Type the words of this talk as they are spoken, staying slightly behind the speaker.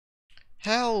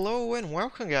Hello and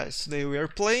welcome guys, today we are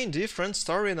playing different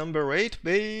story number 8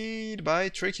 made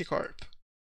by TrickyCorp.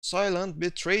 Soylent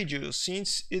betrayed you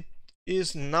since it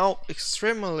is now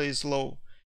extremely slow.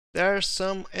 There's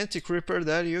some anti-creeper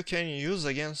that you can use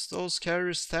against those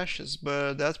carrier stashes,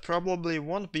 but that probably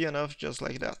won't be enough just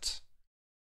like that.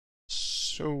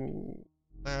 So,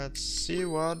 let's see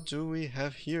what do we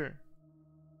have here.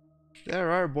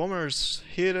 There are bombers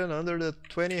hidden under the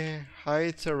 20 high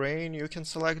terrain. You can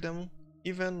select them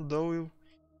even though you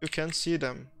can't see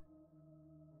them.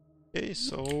 Okay,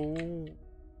 so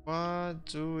what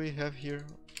do we have here?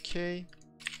 Okay,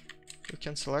 you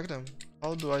can select them.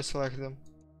 How do I select them?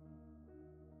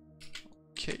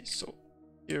 Okay, so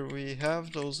here we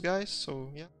have those guys. So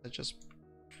yeah, let's just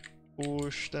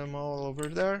push them all over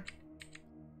there.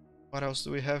 What else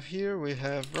do we have here? We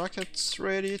have rockets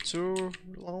ready to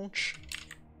launch.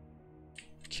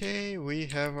 Okay, we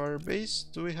have our base.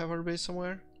 Do we have our base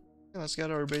somewhere? Yeah, let's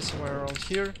get our base somewhere around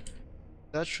here.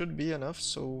 That should be enough,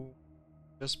 so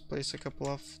just place a couple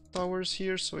of towers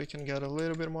here so we can get a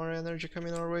little bit more energy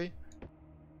coming our way.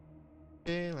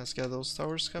 Okay, let's get those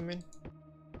towers coming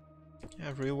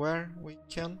everywhere we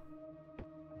can.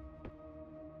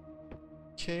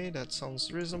 Okay, that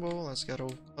sounds reasonable. Let's get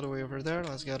all the way over there.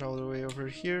 Let's get all the way over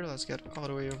here. Let's get all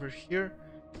the way over here.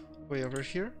 Way over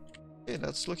here. Okay,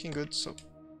 that's looking good. So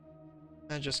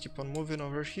I just keep on moving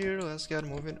over here. Let's get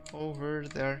moving over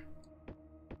there.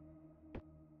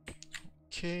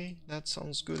 Okay, that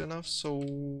sounds good enough. So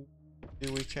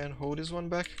we can hold this one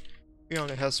back. We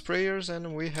only have sprayers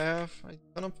and we have a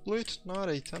ton of fluid. Not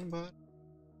a ton, but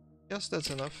yes, that's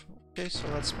enough. Okay, so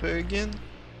let's begin.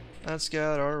 Let's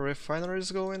get our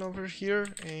refineries going over here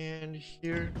and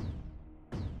here,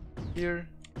 here,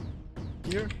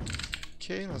 here.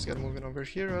 Okay, let's get moving over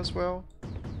here as well.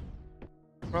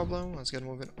 No problem. Let's get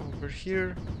moving over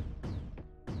here.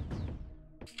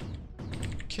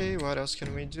 Okay, what else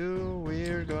can we do?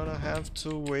 We're gonna have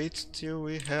to wait till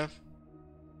we have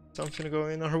something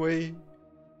going our way.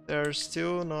 There's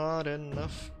still not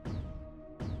enough.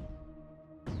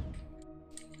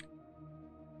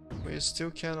 We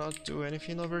still cannot do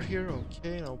anything over here.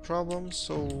 Okay, no problem.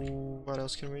 So what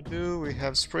else can we do? We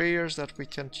have sprayers that we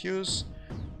can't use.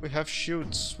 We have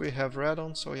shoots. We have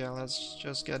radon. So yeah, let's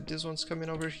just get these ones coming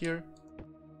over here.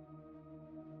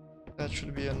 That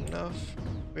should be enough.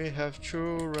 We have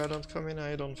 2 radon coming.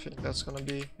 I don't think that's gonna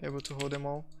be able to hold them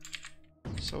all.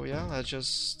 So yeah, let's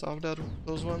just stop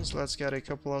those ones. Let's get a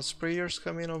couple of sprayers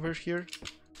coming over here.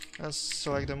 Let's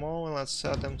select them all and let's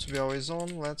set them to be always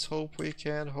on. Let's hope we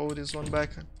can hold this one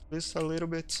back at least a little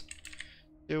bit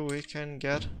till we can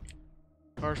get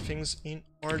our things in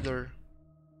order.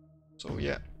 So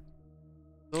yeah,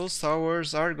 those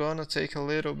towers are gonna take a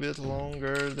little bit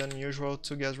longer than usual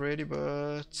to get ready,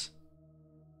 but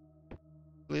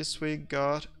at least we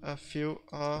got a few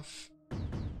of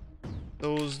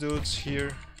those dudes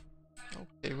here.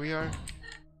 Okay, we are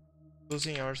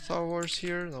losing our towers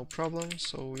here, no problem.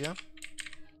 So yeah,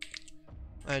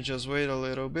 I just wait a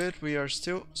little bit. We are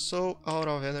still so out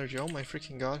of energy. Oh my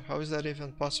freaking god, how is that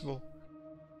even possible?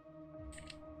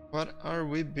 What are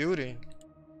we building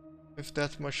with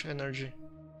that much energy?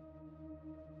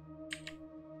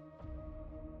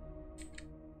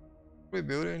 Are we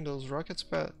building those rocket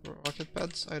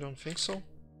pads? I don't think so.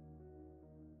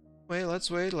 Wait, let's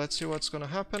see what's gonna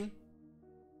happen.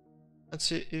 Let's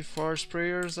see if our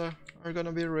sprayers are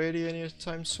gonna be ready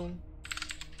anytime soon.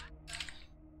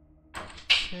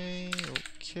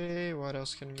 Okay, what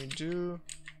else can we do?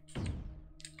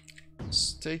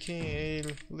 It's taking a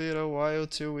little while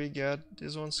till we get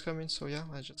these ones coming, so yeah,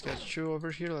 let's just get you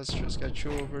over here, let's just get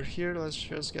you over here, let's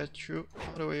just get you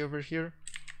all the way over here.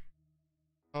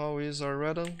 How is our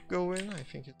radon going? I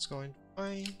think it's going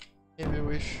fine. Maybe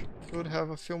we should have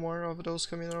a few more of those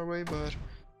coming our way, but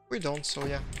we don't, so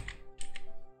yeah.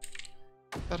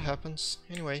 That happens.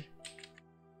 Anyway,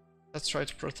 let's try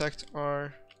to protect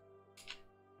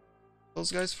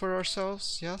those guys for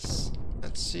ourselves. Yes.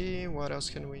 Let's see what else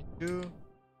can we do.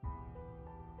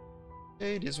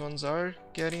 Okay, these ones are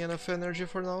getting enough energy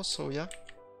for now, so yeah.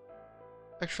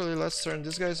 Actually, let's turn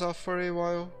these guys off for a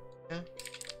while. Yeah.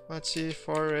 Let's see if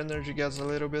our energy gets a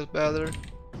little bit better.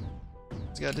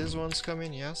 Let's get these ones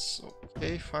coming. Yes.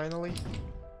 Okay, finally.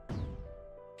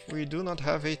 We do not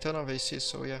have a ton of AC,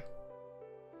 so yeah.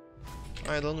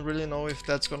 I don't really know if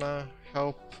that's gonna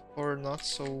help or not,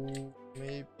 so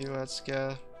maybe let's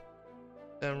get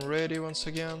them ready once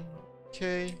again.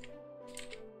 Okay.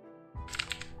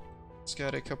 Let's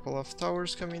get a couple of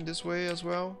towers coming this way as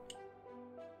well.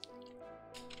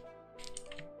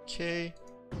 Okay.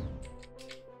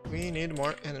 We need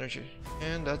more energy,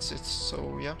 and that's it,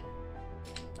 so yeah.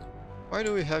 Why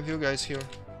do we have you guys here?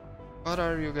 What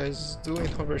are you guys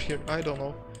doing over here? I don't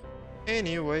know.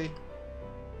 Anyway,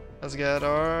 let's get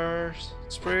our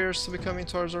sprayers to be coming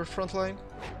towards our front line.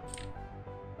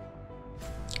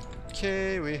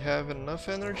 Okay, we have enough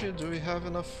energy. Do we have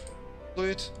enough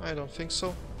fluid? I don't think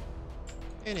so.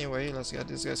 Anyway, let's get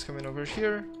these guys coming over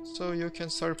here, so you can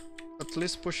start at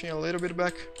least pushing a little bit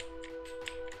back.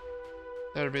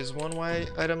 There is one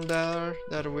white item there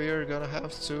that we are gonna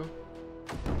have to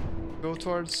go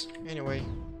towards. Anyway,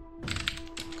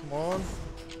 come on,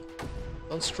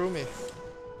 don't screw me.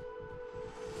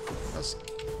 Let's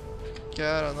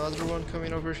get another one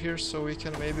coming over here so we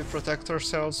can maybe protect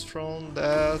ourselves from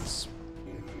that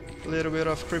little bit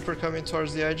of creeper coming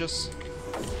towards the edges.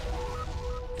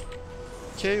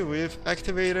 Okay, we've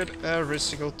activated every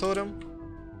single totem,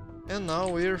 and now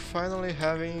we're finally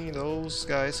having those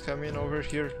guys coming over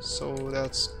here, so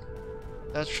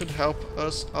that should help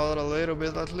us out a little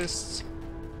bit at least.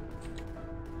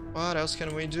 What else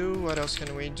can we do? What else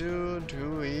can we do?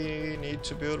 Do we need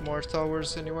to build more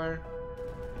towers anywhere?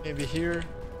 Maybe here,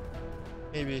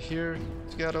 maybe here,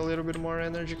 to get a little bit more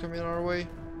energy coming our way. Is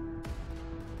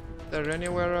there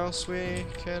anywhere else we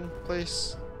can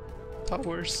place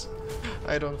towers?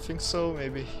 I don't think so.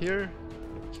 Maybe here.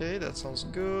 Okay, that sounds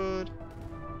good.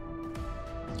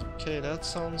 Okay, that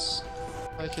sounds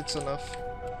like it's enough.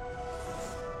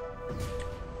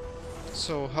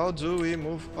 So how do we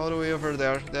move all the way over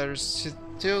there? There's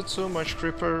still too much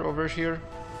creeper over here.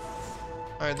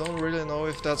 I don't really know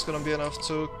if that's gonna be enough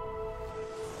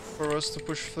for us to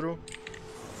push through.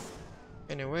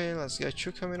 Anyway, let's get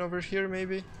you coming over here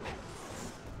maybe.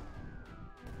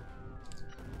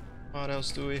 What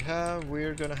else do we have?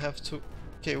 We're gonna have to...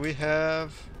 Okay,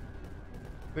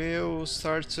 we'll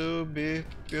start to be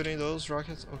building those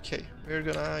rockets. Okay, we're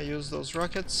gonna use those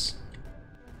rockets.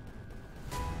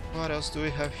 What else do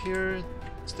we have here?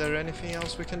 Is there anything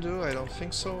else we can do? I don't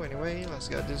think so. Anyway, let's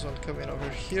get this one coming over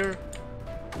here.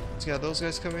 Let's get those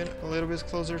guys coming a little bit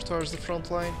closer towards the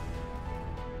front line.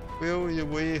 Will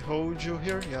we hold you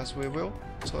here? Yes, we will.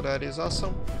 So that is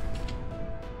awesome.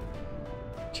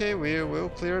 Okay, we will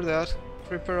clear that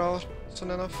creeper out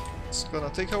soon enough. It's gonna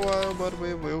take a while, but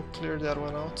we will clear that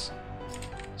one out.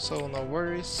 So no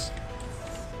worries.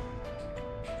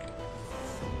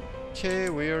 Okay,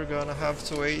 we are gonna have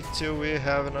to wait till we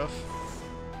have enough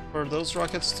for those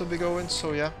rockets to be going.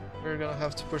 So yeah, we're gonna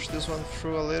have to push this one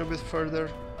through a little bit further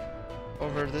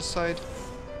over this side.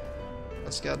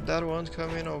 Let's get that one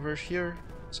coming over here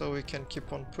so we can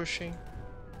keep on pushing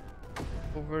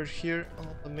over here on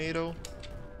the middle.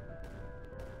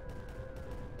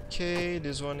 Okay,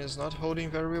 this one is not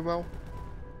holding very well,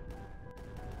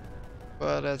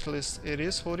 but at least it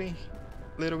is holding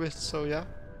a little bit, so yeah.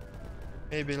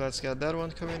 Maybe let's get that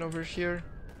one coming over here.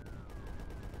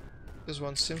 This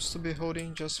one seems to be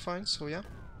holding just fine, so yeah.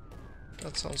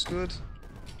 That sounds good.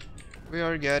 We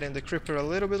are getting the creeper a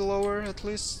little bit lower at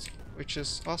least, which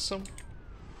is awesome.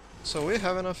 So we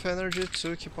have enough energy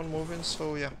to keep on moving,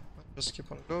 so yeah. Just keep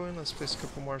on going. Let's place a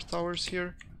couple more towers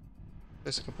here.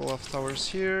 Place a couple of towers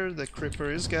here. The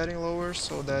creeper is getting lower,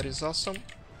 so that is awesome.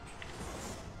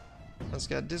 Let's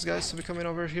get these guys to be coming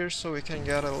over here so we can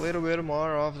get a little bit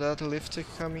more of that lift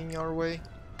coming our way.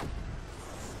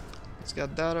 Let's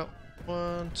get that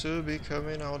one to be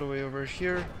coming all the way over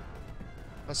here.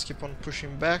 Let's keep on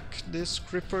pushing back this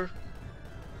creeper.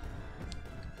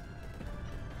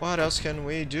 What else can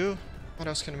we do? What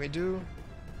else can we do?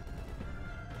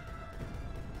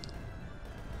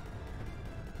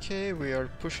 Okay, we are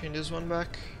pushing this one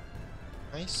back.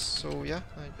 Nice, so yeah,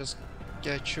 I just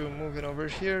get you moving over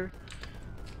here.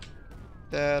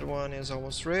 That one is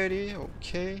almost ready.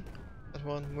 Okay, that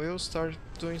one will start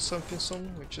doing something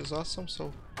soon, which is awesome.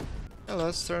 So yeah,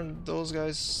 let's turn those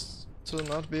guys to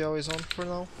not be always on for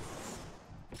now.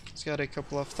 Let's get a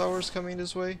couple of towers coming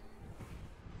this way.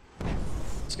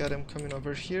 Let's get them coming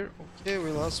over here. Okay,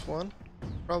 we lost one.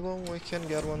 Problem, we can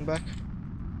get one back.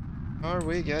 Are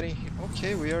we getting...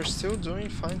 Okay, we are still doing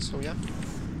fine, so yeah.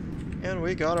 And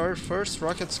we got our first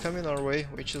rockets coming our way,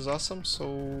 which is awesome.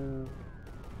 So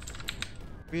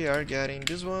we are getting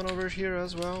this one over here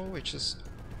as well, which is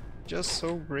just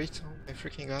so great. Oh my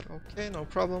freaking god. Okay, no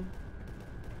problem.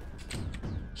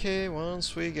 Okay,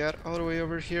 once we get all the way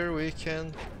over here, we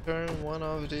can turn one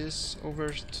of these over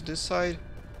to this side,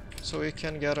 so we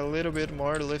can get a little bit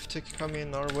more lift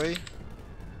coming our way.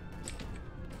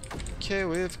 Okay,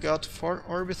 we've got 4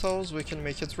 orbitals, we can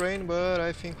make it rain, but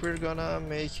I think we're gonna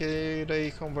make it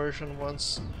a conversion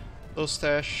once those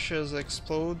stashes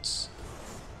explodes.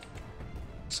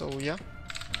 So yeah.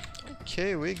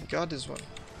 Okay, we got this one.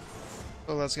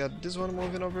 So let's get this one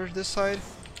moving over this side.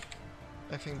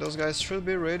 I think those guys should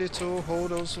be ready to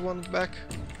hold those ones back.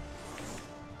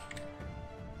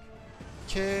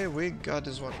 Okay, we got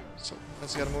this one. So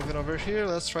let's get moving over here.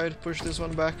 Let's try to push this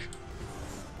one back.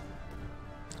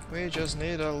 We just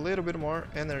need a little bit more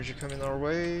energy coming our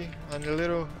way, and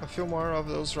a few more of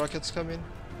those rockets coming.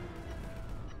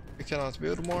 We cannot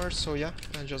build more, so yeah,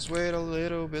 and just wait a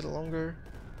little bit longer.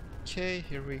 Okay,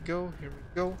 here we go, here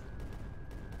we go.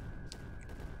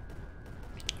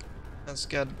 Let's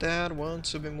get that one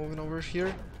to be moving over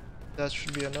here. That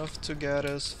should be enough to get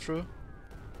us through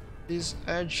this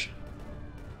edge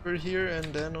over here,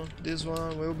 and then this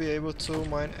one will be able to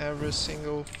mine every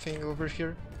single thing over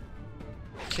here.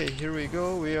 Okay, here we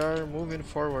go. We are moving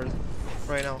forward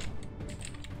right now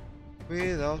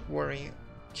without worrying.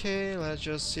 Okay, let's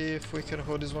just see if we can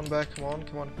hold this one back. Come on,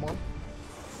 come on, come on.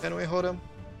 Can we hold him?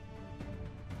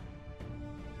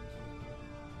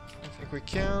 I think we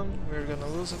can. We're gonna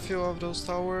lose a few of those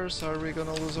towers. Are we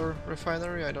gonna lose our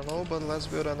refinery? I don't know, but let's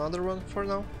build another one for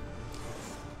now.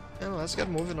 And let's get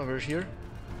moving over here.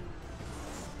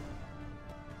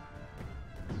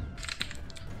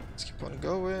 On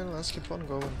going, let's keep on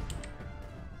going,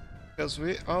 because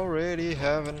we already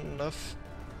have enough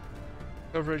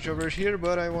coverage over here,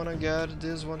 but I want to get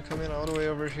this one coming all the way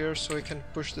over here so we can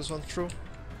push this one through.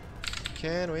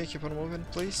 Can we keep on moving,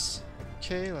 please?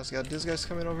 Okay, let's get these guys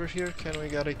coming over here. Can we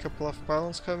get a couple of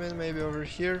pylons coming maybe over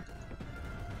here?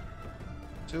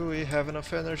 Do we have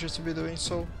enough energy to be doing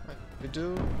so? I think we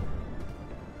do.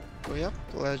 So yep,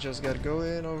 let's just get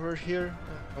going over here,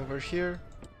 over here.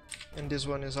 And this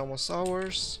one is almost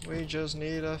ours. We just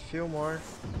need a few more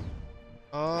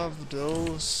of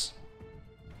those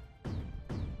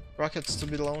rockets to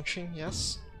be launching,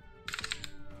 yes.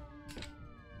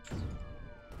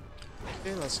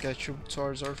 Okay, let's get you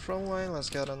towards our front line. Let's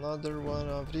get another one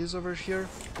of these over here.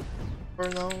 For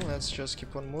now, let's just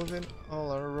keep on moving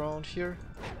all around here.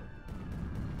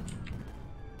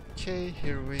 Okay,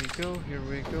 here we go, here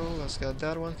we go. Let's get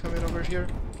that one coming over here.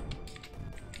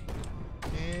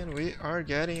 And we are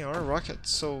getting our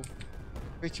rockets, so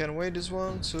we can wait this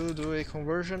one to do a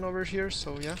conversion over here.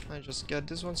 So yeah, I just get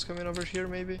this one's coming over here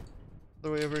maybe. The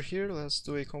way over here, let's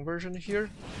do a conversion here.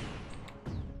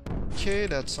 Okay,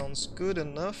 that sounds good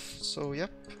enough, so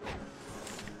yep.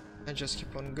 And just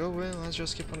keep on going, let's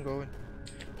just keep on going.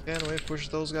 Can we push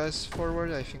those guys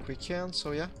forward? I think we can,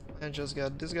 so yeah. And just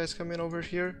get these guys coming over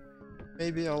here.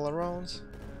 Maybe all around.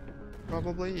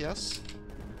 Probably, yes.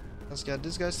 Let's get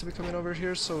these guys to be coming over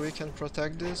here so we can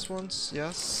protect these ones,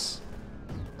 yes.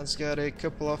 Let's get a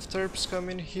couple of terps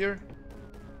coming here.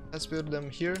 Let's build them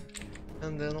here.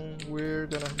 And then we're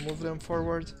gonna move them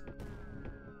forward.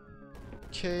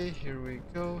 Okay, here we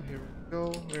go, here we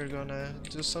go. We're gonna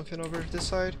do something over this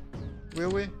side.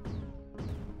 Will we?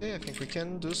 Okay, I think we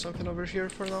can do something over here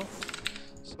for now.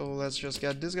 So let's just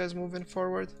get these guys moving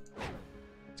forward.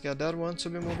 Let's get that one to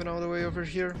be moving all the way over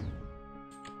here.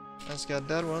 Let's get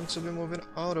that one to be moving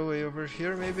all the way over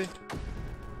here, maybe.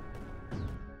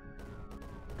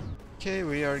 Okay,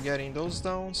 we are getting those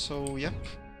down, so yep,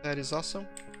 that is awesome.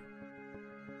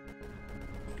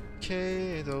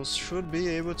 Okay, those should be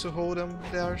able to hold them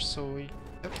there, so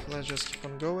yep, let's just keep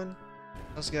on going.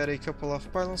 Let's get a couple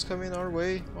of pylons coming our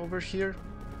way over here.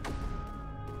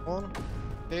 On.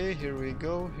 Okay, here we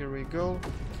go, here we go.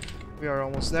 We are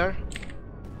almost there.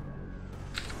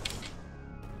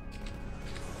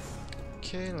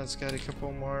 Okay, let's get a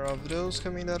couple more of those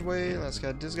coming that way. Let's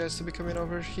get these guys to be coming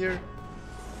over here.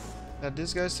 Get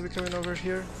these guys to be coming over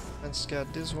here. Let's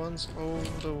get these ones all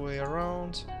the way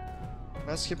around.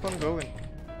 Let's keep on going.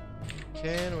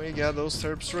 Can we get those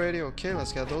terps ready? Okay,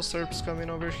 let's get those terps coming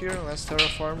over here. Let's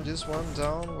terraform this one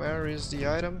down. Where is the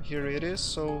item? Here it is.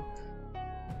 So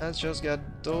let's just get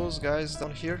those guys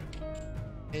down here.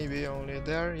 Maybe only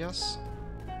there, yes.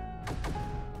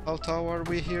 How tall are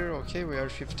we here? Okay, we are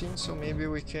 15, so maybe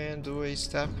we can do a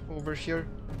step over here.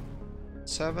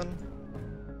 7.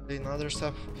 Another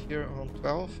step here on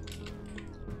 12.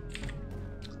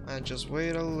 And just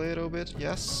wait a little bit,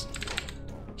 yes.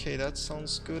 Okay, that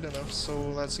sounds good enough, so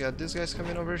let's get these guys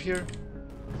coming over here.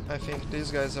 I think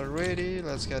these guys are ready.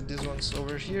 Let's get these ones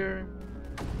over here.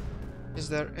 Is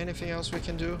there anything else we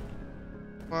can do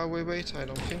while we wait? I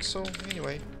don't think so.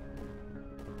 Anyway,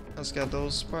 let's get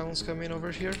those pylons coming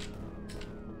over here.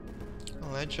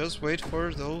 Let's just wait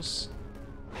for those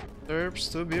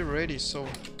terps to be ready, so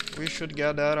we should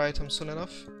get that item soon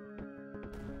enough.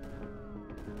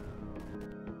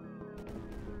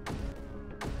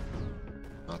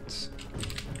 Not.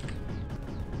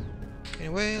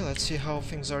 Anyway, let's see how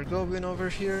things are going over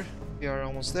here. We are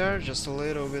almost there, just a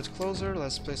little bit closer.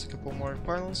 Let's place a couple more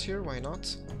pylons here, why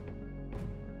not?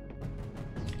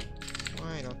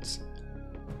 Why not?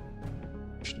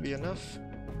 Should be enough.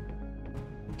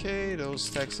 Okay, those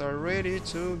stacks are ready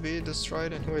to be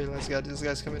destroyed. Anyway, let's get these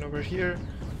guys coming over here.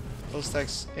 Those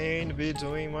stacks ain't be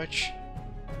doing much,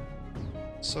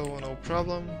 so no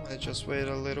problem. Let's just wait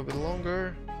a little bit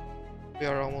longer. We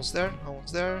are almost there,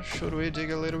 almost there. Should we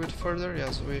dig a little bit further?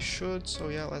 Yes, we should. So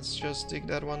yeah, let's just dig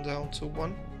that one down to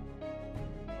 1.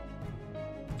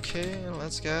 Okay, and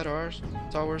let's get our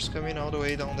towers coming all the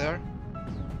way down there.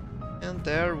 And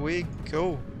there we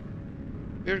go.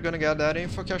 We're gonna get that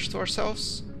info cache to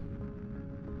ourselves.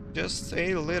 Just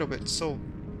a little bit, so...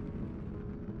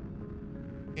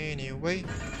 Anyway...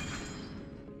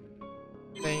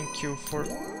 Thank you for...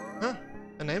 Huh?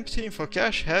 An empty info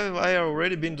cache? Have I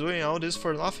already been doing all this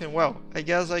for nothing? Well, I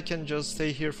guess I can just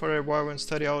stay here for a while and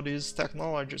study all these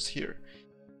technologies here.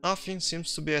 Nothing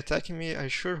seems to be attacking me. I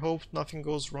sure hope nothing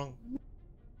goes wrong.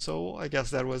 So, I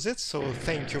guess that was it. So,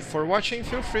 thank you for watching.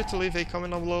 Feel free to leave a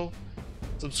comment down below.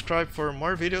 Subscribe for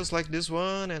more videos like this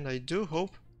one, and I do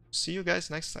hope to see you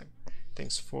guys next time.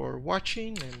 Thanks for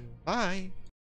watching, and bye!